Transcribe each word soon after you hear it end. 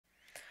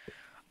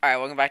Alright,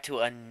 welcome back to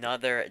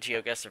another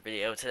Geoguessr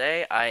video.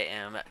 Today I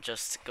am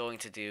just going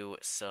to do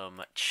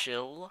some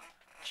chill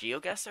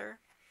Geoguessr.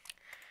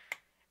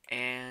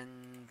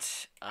 And,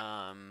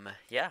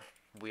 yeah,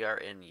 we are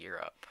in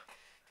Europe.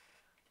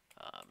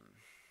 Um,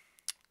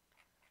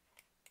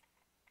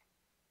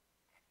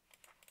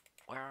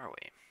 where are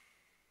we?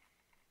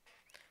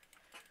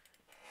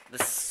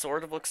 This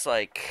sort of looks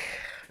like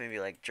maybe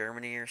like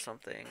Germany or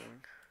something.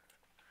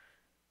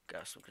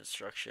 Got some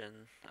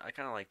construction. I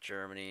kind of like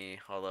Germany,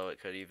 although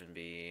it could even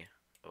be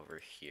over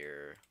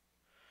here.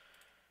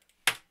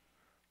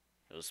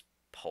 It was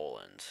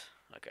Poland.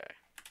 Okay.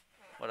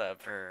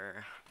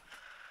 Whatever.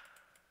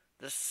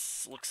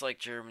 This looks like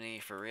Germany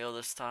for real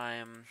this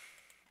time.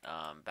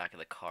 Back of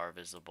the car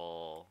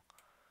visible.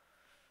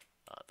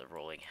 The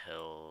rolling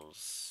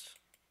hills.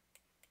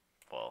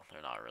 Well,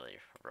 they're not really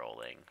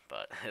rolling,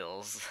 but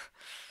hills.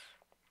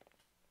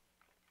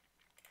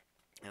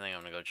 I think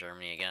I'm gonna go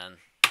Germany again.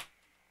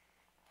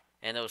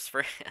 And it was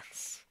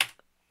France.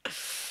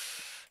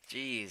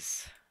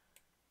 Jeez.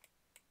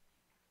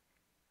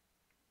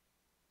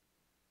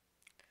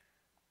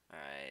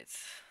 Alright.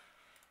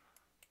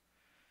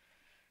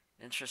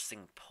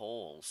 Interesting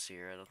poles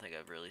here. I don't think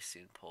I've really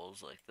seen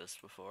poles like this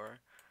before.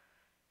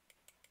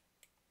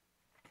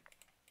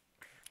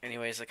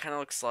 Anyways, it kind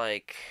of looks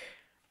like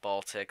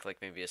Baltic, like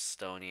maybe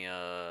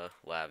Estonia,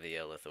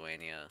 Latvia,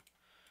 Lithuania.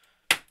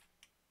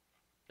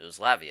 It was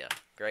Latvia.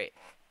 Great.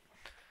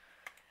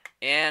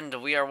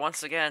 And we are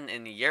once again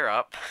in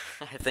Europe.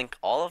 I think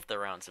all of the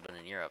rounds have been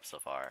in Europe so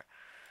far.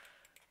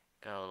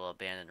 Got a little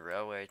abandoned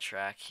railway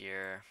track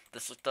here.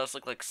 This does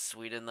look like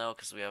Sweden though,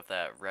 because we have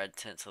that red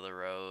tint to the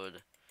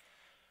road.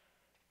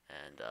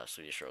 And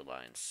Swedish road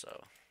lines,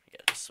 so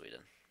yeah, just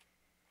Sweden.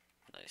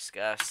 Nice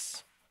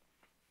guess.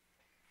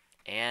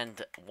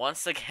 And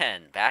once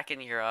again, back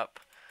in Europe.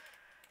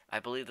 I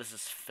believe this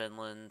is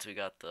Finland. We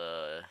got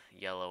the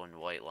yellow and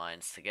white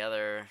lines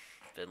together.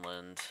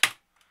 Finland.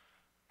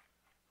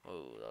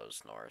 Oh, that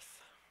was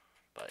north.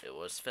 But it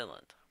was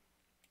Finland.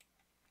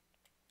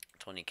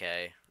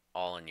 20k,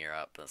 all in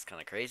Europe. That's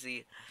kind of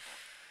crazy.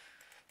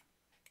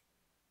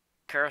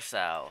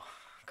 Curacao.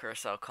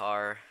 Curacao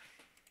car.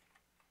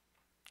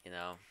 You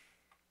know,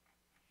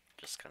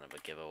 just kind of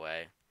a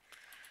giveaway.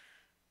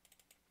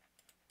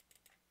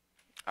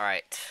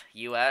 Alright,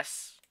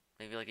 US.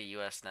 Maybe like a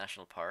US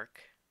national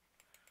park.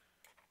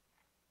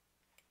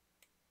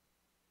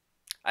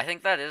 I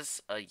think that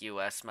is a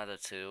US meta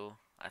too.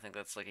 I think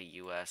that's like a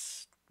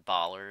US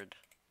bollard.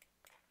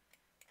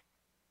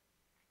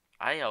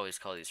 I always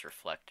call these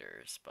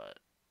reflectors, but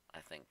I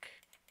think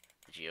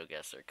the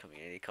Geoguessr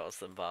community calls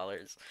them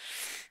bollards.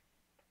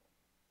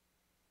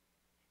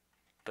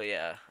 But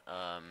yeah,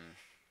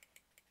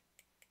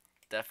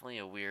 definitely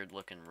a weird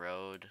looking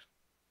road.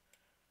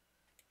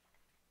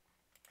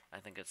 I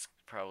think it's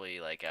probably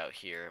like out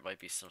here. It might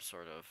be some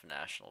sort of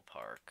national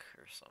park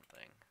or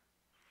something.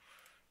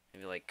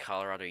 Maybe like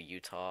Colorado,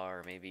 Utah,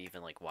 or maybe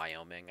even like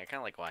Wyoming. I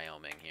kind of like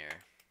Wyoming here.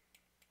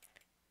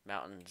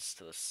 Mountains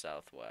to the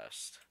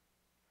southwest.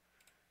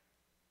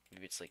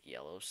 Maybe it's like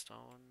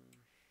Yellowstone.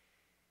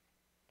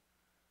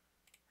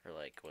 Or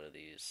like one of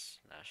these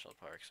national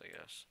parks, I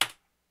guess.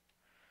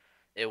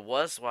 It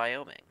was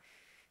Wyoming.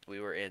 We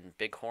were in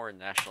Bighorn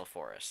National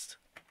Forest.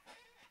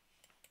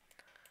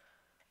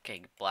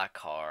 Okay, black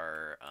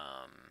car.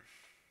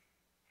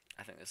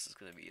 I think this is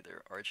going to be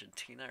either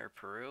Argentina or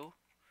Peru.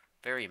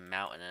 Very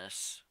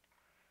mountainous.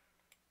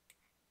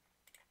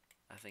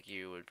 I think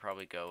you would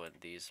probably go in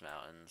these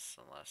mountains,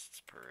 unless it's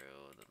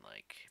Peru, then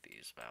like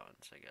these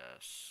mountains, I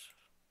guess.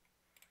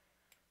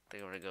 I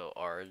think I'm gonna go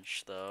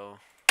Arge, though.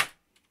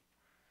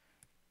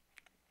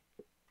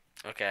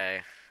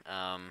 Okay,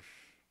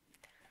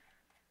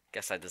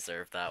 guess I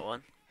deserve that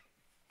one.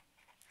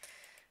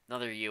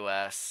 Another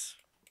US.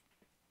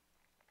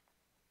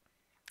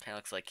 Kinda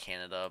looks like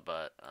Canada,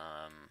 but,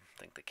 I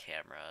think the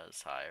camera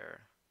is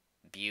higher.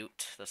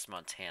 Butte, that's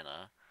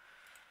Montana.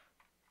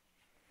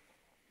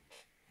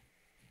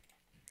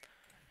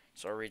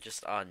 So are we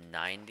just on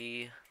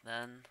 90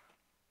 then?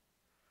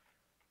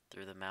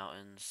 Through the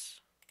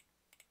mountains?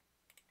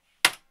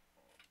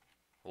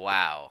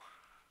 Wow.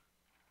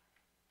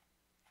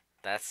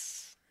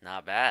 That's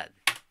not bad.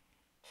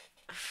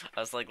 I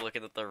was like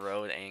looking at the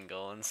road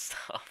angle and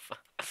stuff.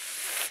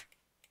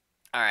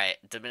 Alright,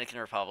 Dominican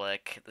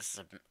Republic. This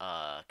is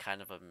a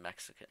kind of a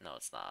Mexican. No,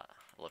 it's not.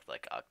 It looked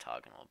like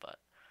octagonal, but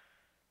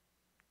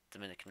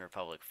Dominican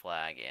Republic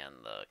flag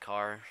and the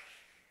car.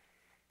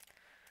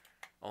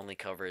 Only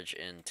coverage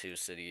in 2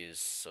 cities,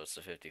 so it's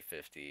a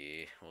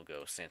 50-50. We'll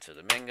go Santo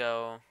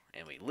Domingo,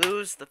 and we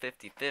lose the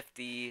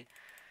 50-50,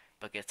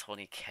 but get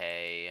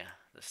 20k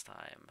this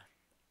time.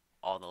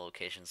 All the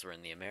locations were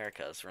in the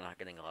Americas. We're not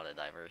getting a lot of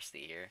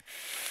diversity here.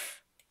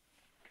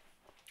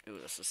 Ooh,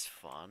 this is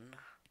fun.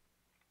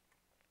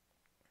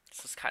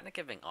 This is kind of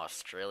giving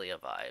Australia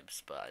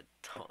vibes, but I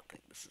don't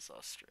think this is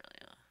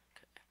Australia.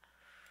 Okay.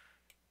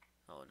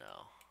 Oh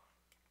no.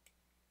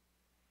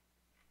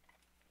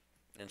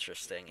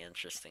 Interesting,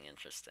 interesting,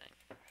 interesting.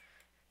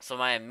 So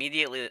my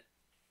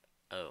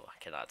Oh,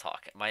 I cannot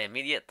talk. My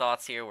immediate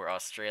thoughts here were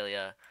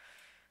Australia,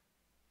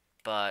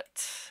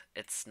 but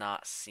it's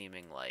not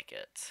seeming like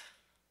it.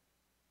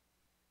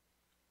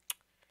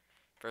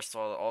 First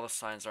of all the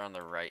signs are on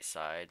the right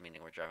side,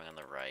 meaning we're driving on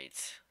the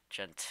right.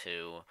 Gen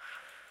 2.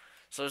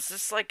 So is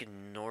this like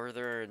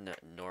northern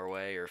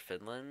Norway or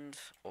Finland?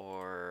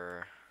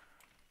 Or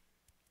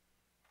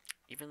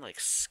even like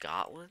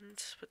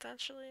Scotland,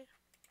 potentially?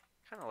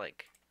 Kind of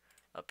like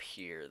up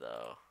here,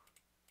 though.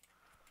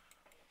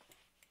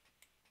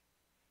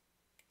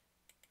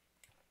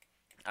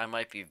 I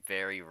might be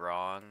very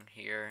wrong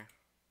here.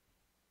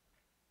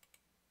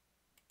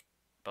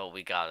 But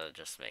we gotta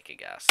just make a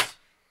guess.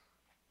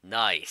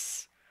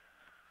 Nice!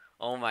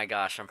 Oh my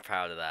gosh, I'm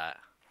proud of that.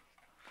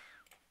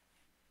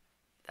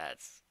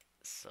 That's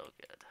so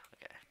good.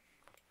 Okay.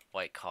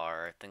 White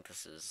car. I think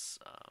this is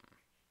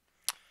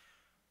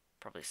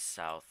probably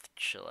South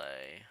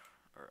Chile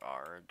or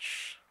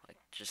Arge. Like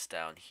just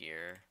down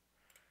here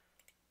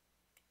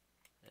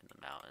in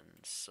the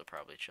mountains. So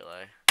probably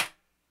Chile.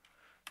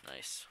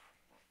 Nice.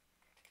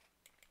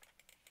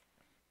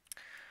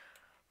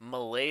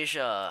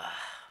 Malaysia.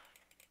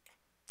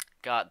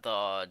 Got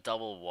the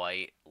double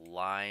white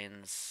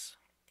lines.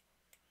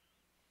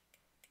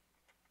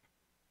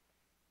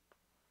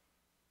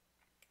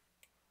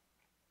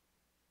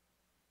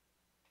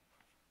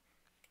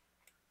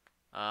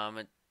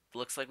 It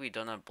looks like we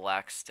don't have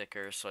black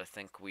stickers, so I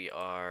think we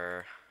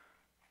are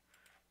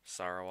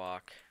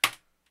Sarawak.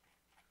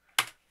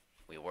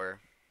 We were.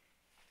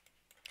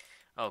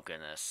 Oh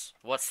goodness.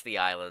 What's the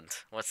island?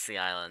 What's the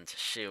island?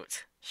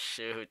 Shoot.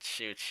 Shoot,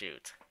 shoot,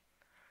 shoot.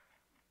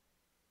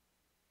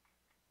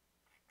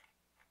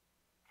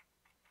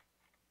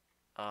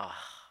 Oh,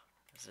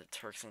 is it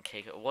Turks and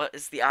Caicos? What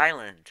is the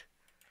island?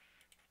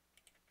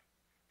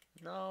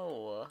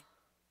 No.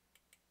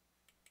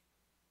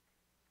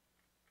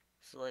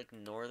 Is it like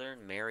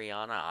Northern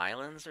Mariana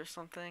Islands or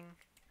something?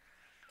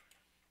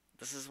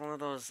 This is one of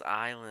those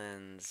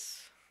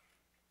islands.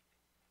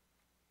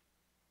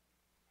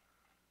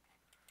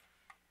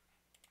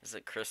 Is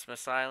it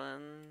Christmas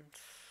Island?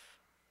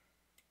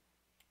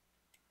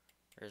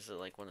 Or is it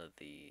like one of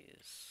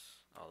these?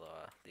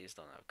 Although these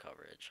don't have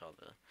coverage.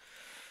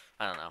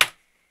 I don't know.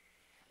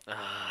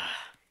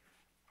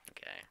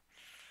 Okay.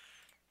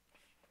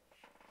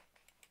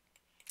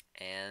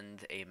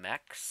 And a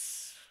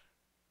Mex,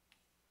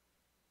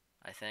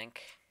 I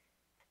think.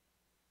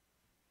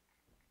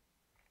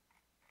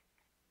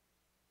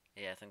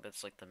 Yeah, I think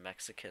that's like the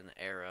Mexican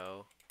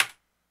arrow.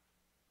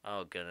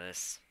 Oh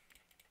goodness.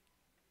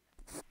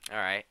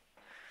 Alright.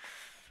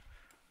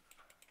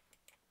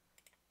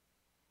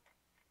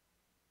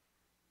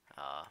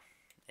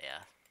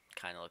 Yeah.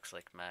 Kinda looks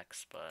like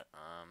Mex, but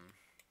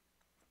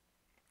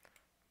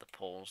the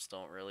polls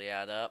don't really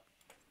add up.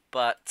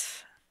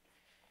 But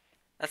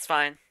that's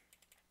fine.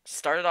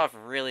 Started off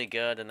really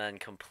good and then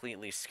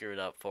completely screwed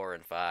up 4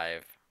 and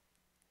 5.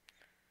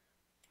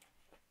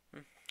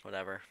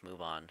 Whatever,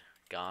 move on.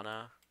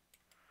 Ghana.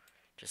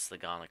 Just the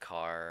Ghana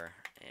car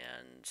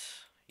and,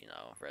 you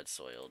know, red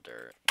soil,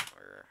 dirt,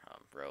 or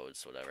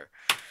roads, whatever.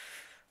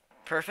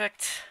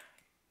 Perfect.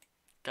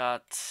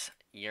 Got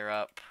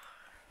Europe.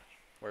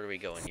 Where do we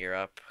go in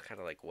Europe? Kind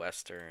of like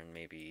Western,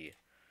 maybe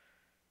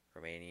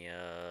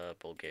Romania,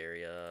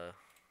 Bulgaria.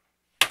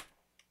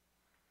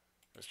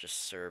 It's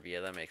just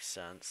Serbia. That makes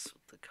sense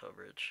with the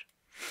coverage.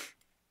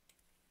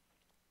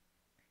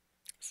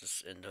 This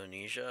is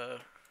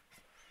Indonesia.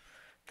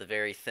 The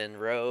very thin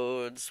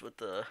roads with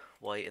the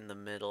white in the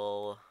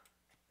middle.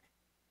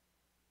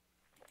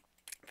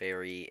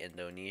 Very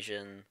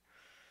Indonesian.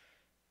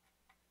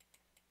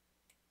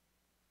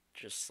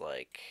 Just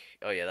like,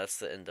 oh yeah, that's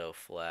the Indo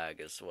flag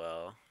as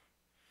well.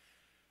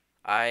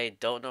 I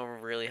don't know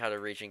really how to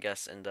region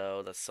guess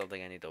Indo. That's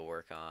something I need to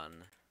work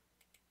on.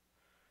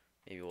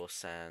 Maybe we'll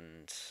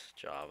send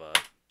Java.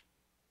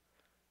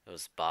 It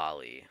was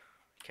Bali.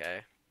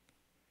 Okay.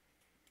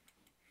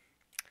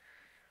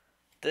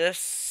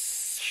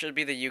 This should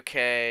be the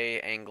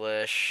UK,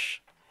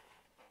 English.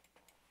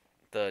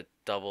 The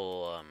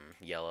double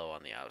yellow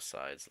on the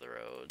outsides of the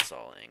roads,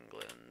 all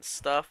England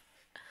stuff.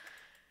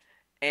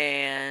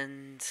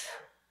 And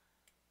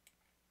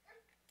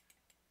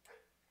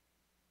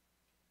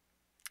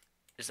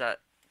is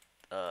that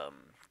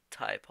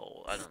Thai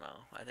pole? I don't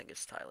know. I think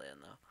it's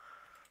Thailand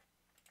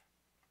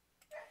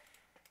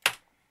though.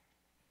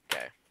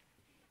 Okay.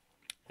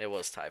 It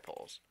was Thai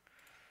poles.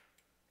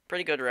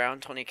 Pretty good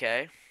round,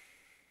 20k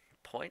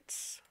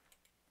points.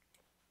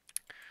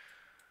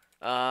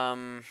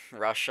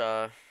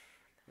 Russia,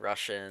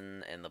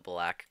 Russian, and the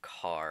black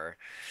car.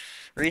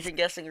 Region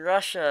guessing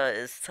Russia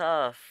is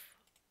tough.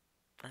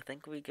 I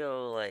think we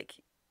go like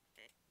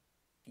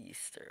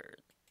Eastern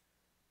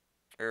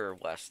or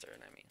Western.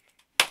 I mean,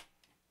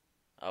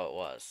 oh, it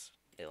was.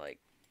 It like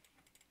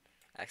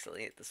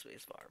accidentally hit the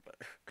space bar, but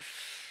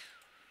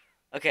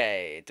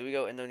okay. Do we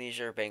go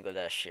Indonesia or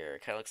Bangladesh here?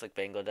 Kind of looks like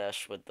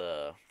Bangladesh with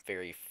the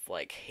very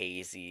like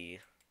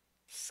hazy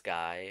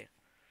sky.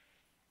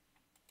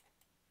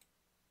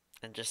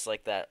 And just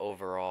like that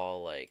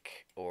overall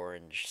like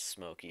orange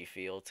smoky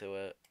feel to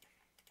it.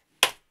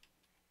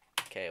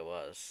 Okay, it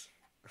was.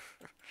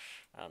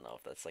 I don't know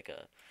if that's like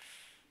a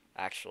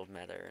actual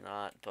meta or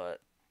not,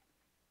 but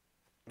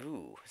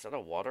ooh, is that a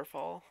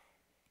waterfall?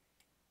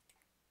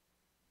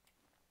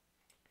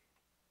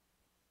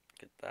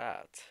 Look at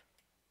that.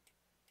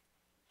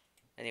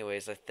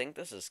 Anyways, I think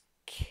this is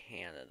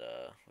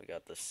Canada. We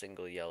got the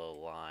single yellow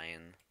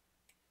line.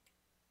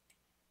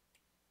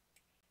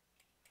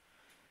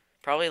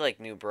 Probably like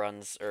New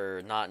Brunswick,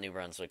 or not New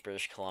Brunswick,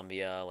 British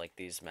Columbia, like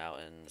these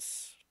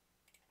mountains.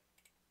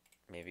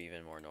 Maybe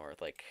even more north.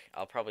 Like,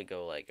 I'll probably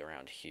go like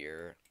around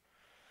here.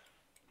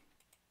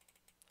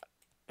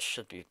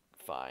 Should be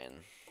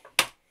fine.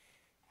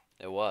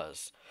 It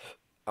was.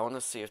 I want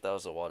to see if that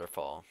was a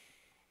waterfall.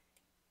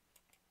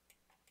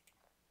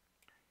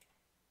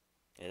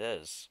 It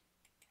is.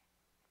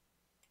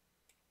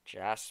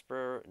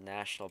 Jasper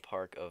National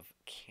Park of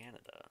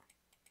Canada.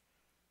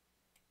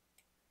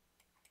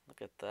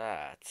 Look at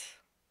that.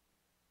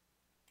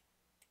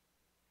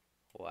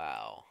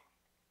 Wow.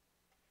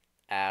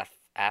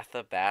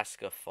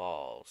 Athabasca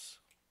Falls.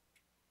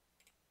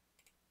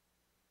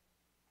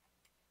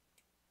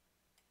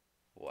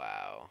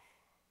 Wow.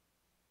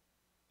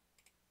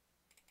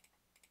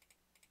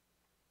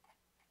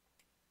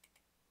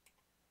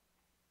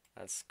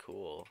 That's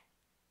cool.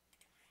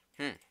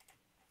 Hmm.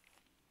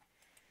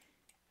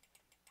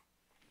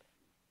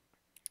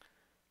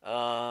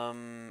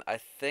 I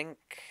think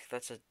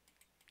that's a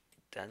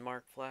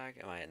Denmark flag.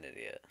 Am I an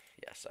idiot?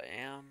 Yes, I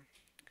am.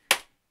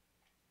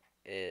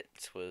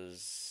 It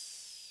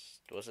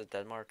was it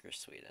Denmark or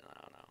Sweden?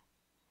 I don't know.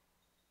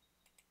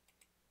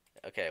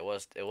 Okay, it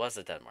was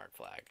a Denmark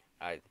flag.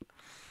 I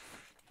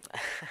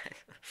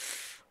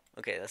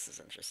Okay, this is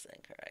interesting.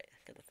 All right,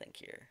 gotta think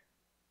here.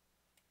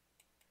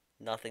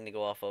 Nothing to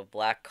go off of.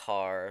 Black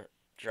car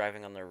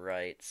driving on the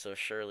right. So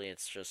surely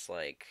it's just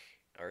like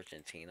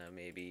Argentina,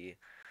 maybe.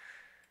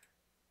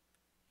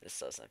 This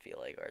doesn't feel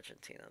like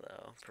Argentina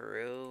though.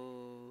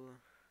 Peru.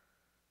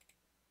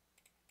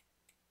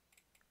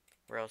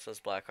 Where else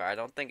is black car? I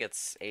don't think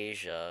it's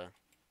Asia.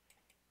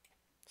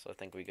 So I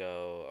think we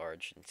go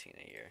Argentina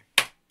here.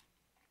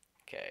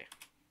 Okay.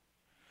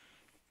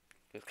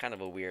 It's kind of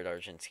a weird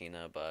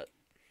Argentina, but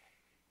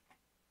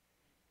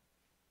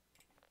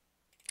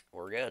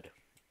we're good.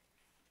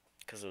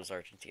 Because it was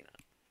Argentina.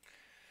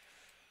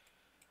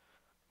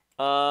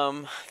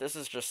 This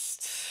is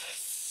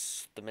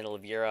just the middle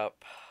of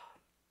Europe.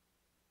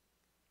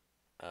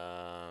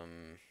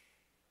 Um,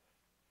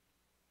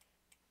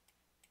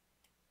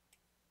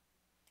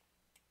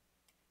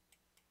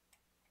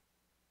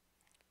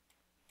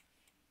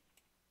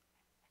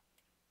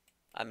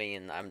 I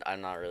mean,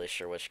 I'm not really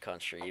sure which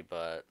country,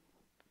 but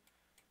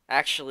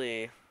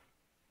actually,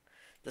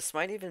 this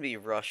might even be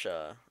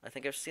Russia. I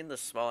think I've seen the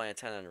small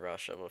antenna in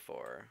Russia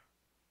before.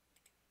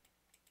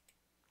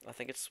 I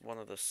think it's one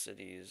of the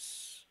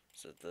cities.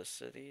 Is it this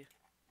city?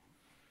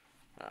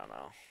 I don't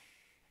know.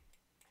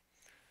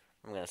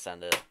 I'm gonna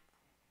send it.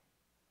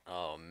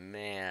 Oh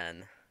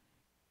man.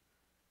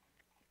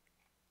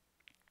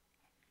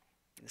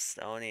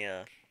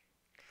 Estonia.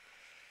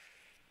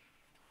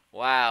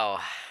 Wow.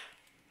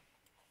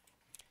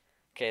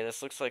 Okay,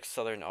 this looks like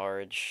Southern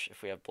Arge.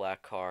 If we have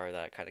black car,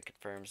 that kind of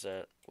confirms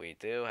it. We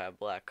do have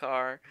black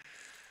car.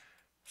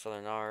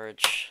 Southern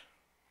Arge.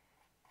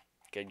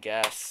 Good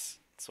guess.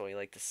 That's what we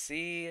like to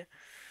see.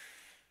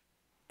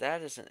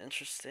 That is an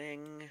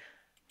interesting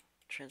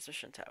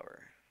transmission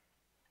tower.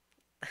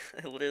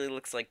 It literally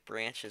looks like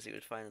branches you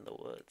would find in the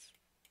woods.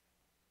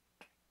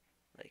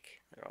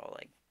 Like, they're all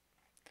like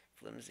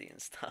flimsy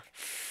and stuff.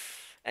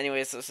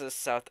 Anyways, this is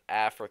South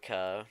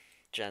Africa,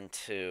 Gen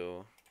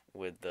 2,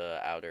 with the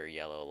outer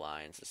yellow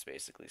lines. It's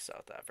basically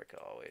South Africa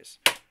always.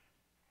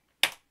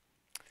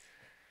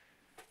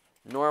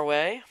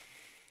 Norway,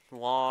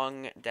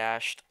 long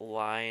dashed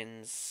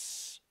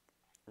lines,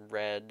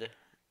 red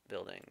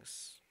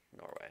buildings.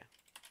 Norway.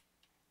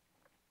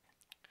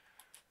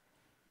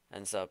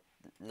 Ends up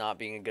not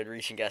being a good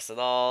reaching guess at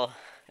all,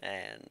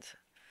 and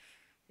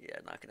yeah,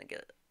 not gonna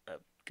get a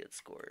good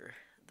score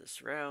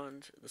this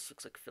round. This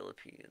looks like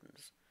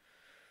Philippines.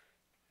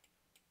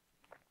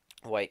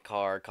 White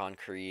car,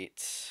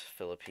 concrete,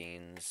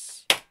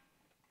 Philippines.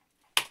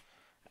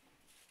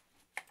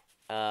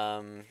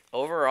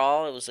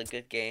 Overall, it was a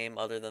good game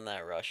other than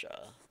that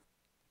Russia.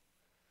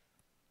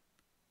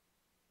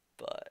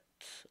 But,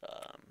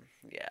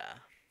 yeah.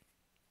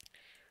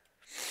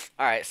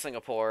 Alright,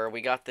 Singapore.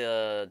 We got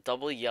the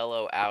double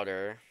yellow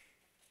outer.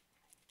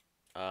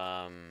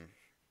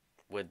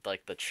 With,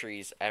 like, the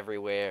trees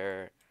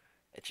everywhere.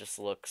 It just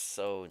looks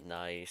so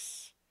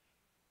nice.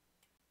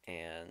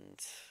 And,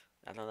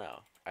 I don't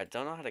know. I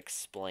don't know how to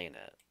explain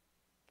it.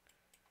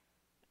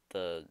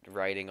 The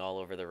writing all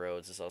over the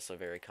roads is also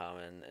very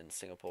common in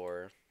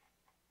Singapore.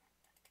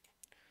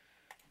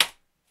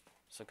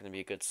 So going to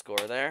be a good score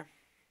there.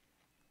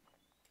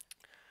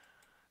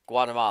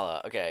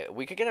 Guatemala. Okay,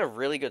 we could get a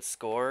really good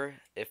score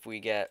if we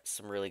get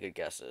some really good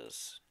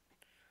guesses.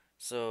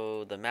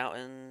 So, the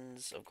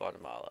mountains of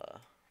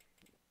Guatemala.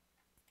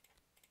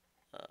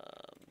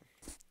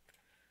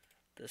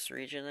 this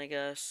region, I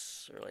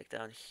guess, or like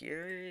down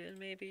here,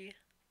 maybe.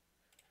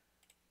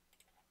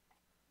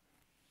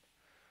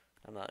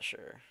 I'm not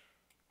sure.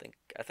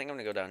 I think I'm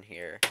gonna go down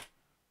here.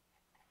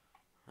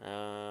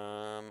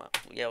 Yeah,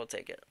 we'll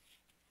take it.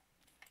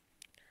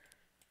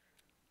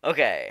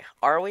 Okay,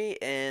 are we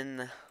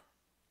in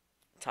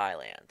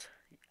Thailand?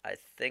 I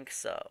think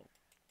so.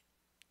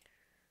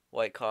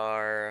 White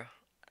car.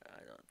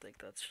 I don't think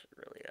that's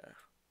really a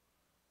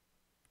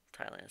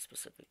Thailand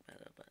specific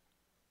meta, but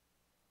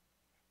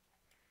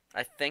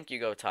I think you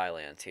go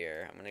Thailand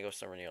here. I'm gonna go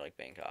somewhere near like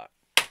Bangkok.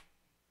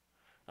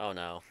 Oh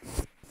no.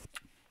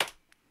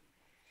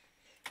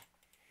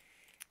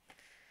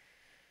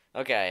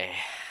 Okay.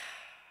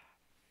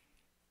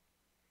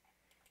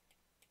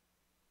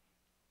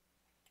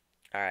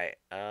 Alright.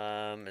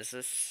 Is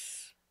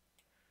this...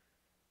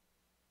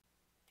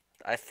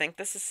 I think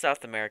this is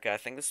South America. I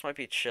think this might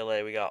be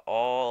Chile. We got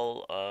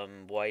all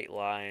white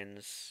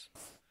lines.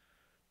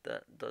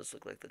 That does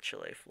look like the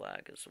Chile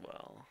flag as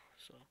well.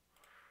 So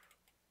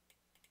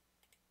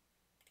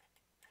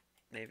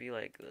maybe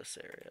like this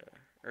area.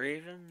 Or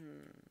even...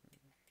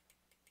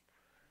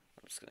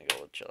 I'm just gonna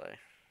go with Chile.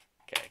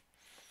 Okay.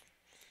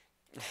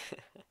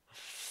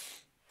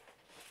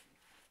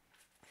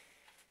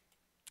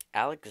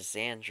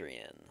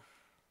 Alexandrian.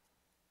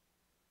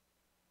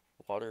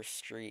 Water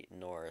Street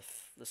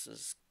North. This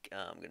is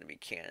gonna be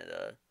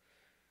Canada.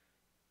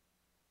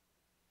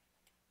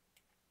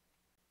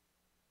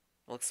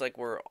 Looks like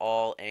we're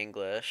all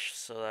English,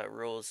 so that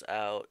rules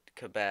out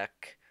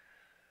Quebec.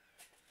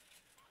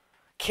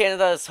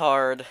 Canada is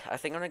hard. I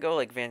think I'm gonna go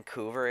like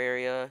Vancouver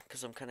area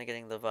because I'm kind of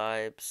getting the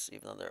vibes,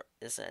 even though there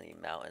isn't any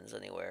mountains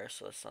anywhere,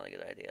 so that's not a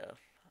good idea.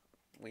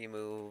 We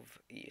move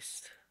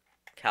east.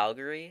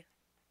 Calgary?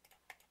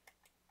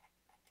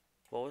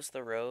 What was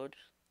the road?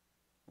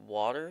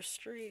 Water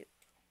Street?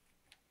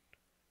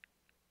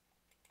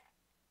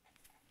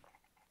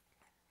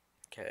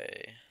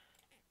 Okay.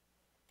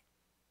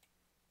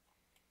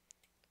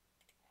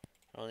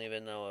 I don't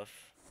even know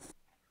if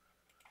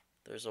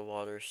there's a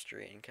Water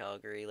Street in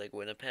Calgary, like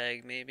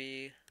Winnipeg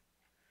maybe?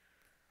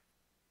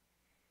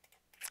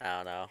 I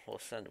don't know. We'll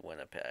send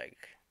Winnipeg.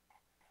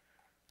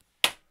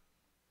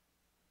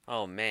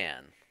 Oh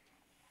man.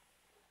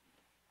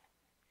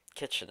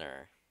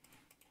 Kitchener.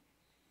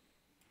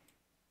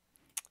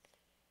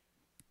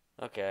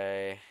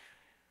 Okay.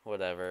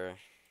 Whatever.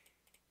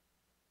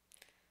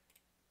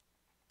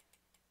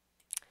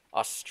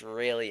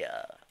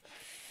 Australia.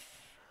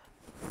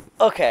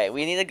 Okay,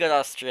 we need a good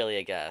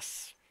Australia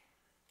guess.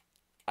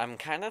 I'm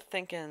kind of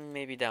thinking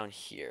maybe down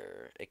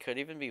here. It could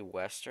even be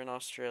Western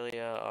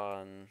Australia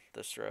on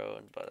this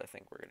road, but I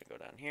think we're going to go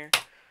down here.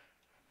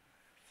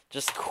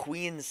 Just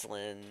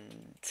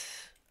Queensland.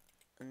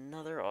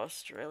 Another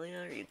Australia?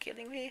 Are you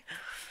kidding me?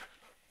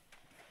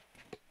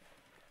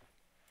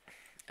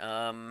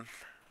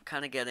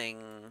 Kind of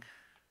getting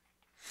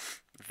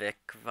Vic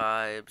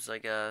vibes, I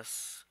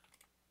guess.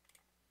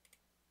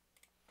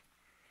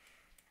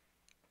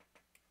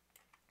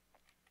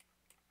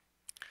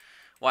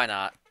 Why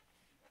not?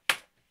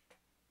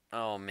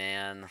 Oh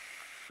man.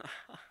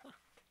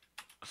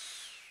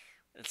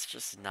 It's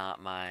just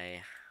not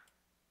my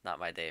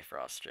day for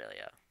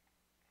Australia.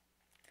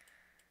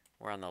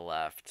 We're on the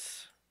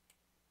left.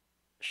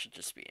 Should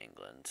just be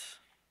England.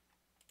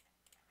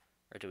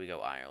 Or do we go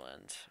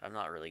Ireland? I'm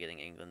not really getting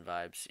England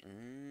vibes.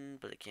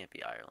 But it can't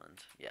be Ireland.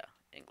 Yeah,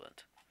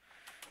 England.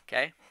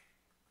 Okay.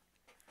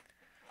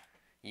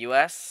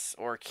 US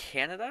or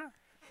Canada?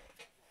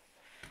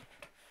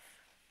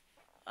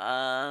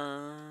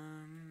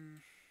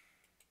 I'm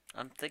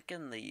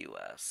thinking the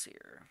US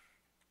here.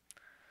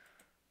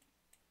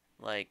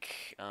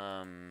 Like,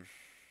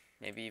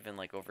 maybe even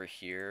like over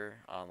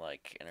here on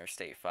like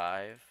Interstate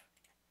 5.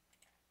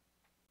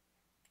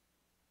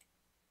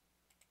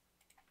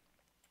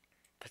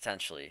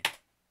 Potentially.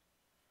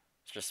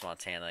 It's just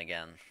Montana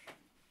again.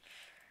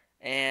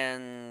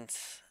 And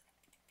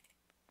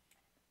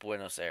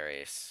Buenos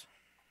Aires.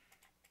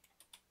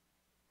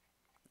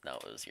 No,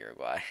 it was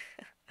Uruguay.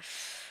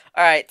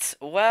 Alright,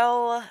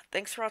 well,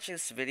 thanks for watching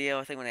this video.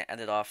 I think I'm going to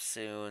end it off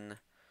soon.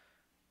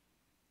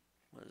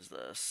 What is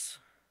this?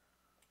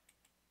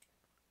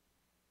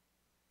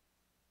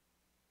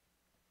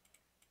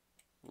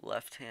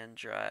 Left-hand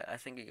drive. I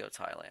think you go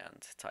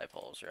Thailand. Thai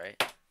poles,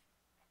 right?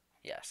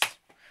 Yes.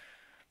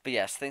 But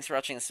yes, thanks for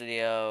watching this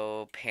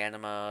video.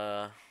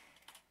 Panama.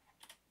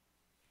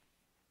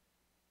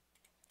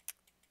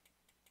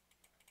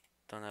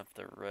 Don't have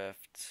the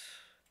rift.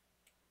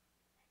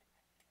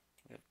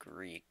 We have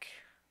Greek.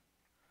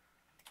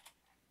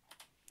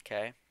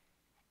 Okay.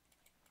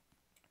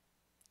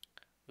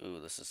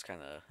 Ooh, this is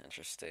kind of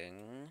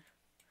interesting.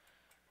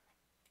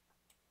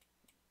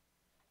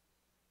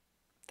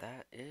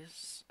 That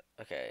is...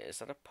 Okay, is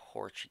that a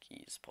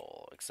Portuguese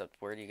pole? Except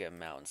where do you get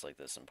mountains like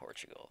this in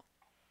Portugal?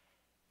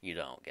 You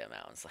don't get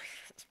mountains like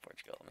this in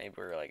Portugal. Maybe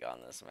we're like on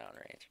this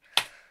mountain range.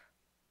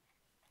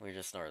 We're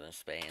just northern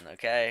Spain,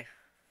 okay?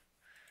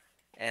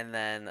 And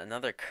then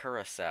another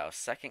Curacao.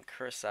 Second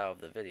Curacao of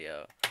the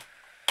video.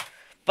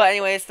 But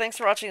anyways, thanks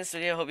for watching this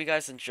video. Hope you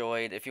guys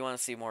enjoyed. If you want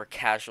to see more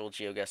casual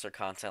GeoGuessr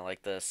content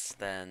like this,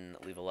 then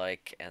leave a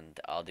like, and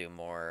I'll do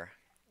more,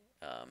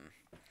 um,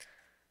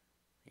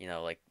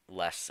 like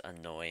less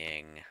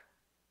annoying,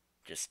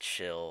 just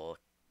chill,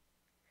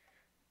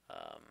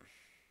 um,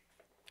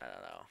 I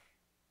don't know,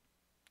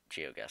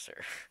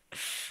 GeoGuessr.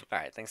 All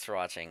right, thanks for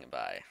watching.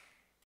 Bye.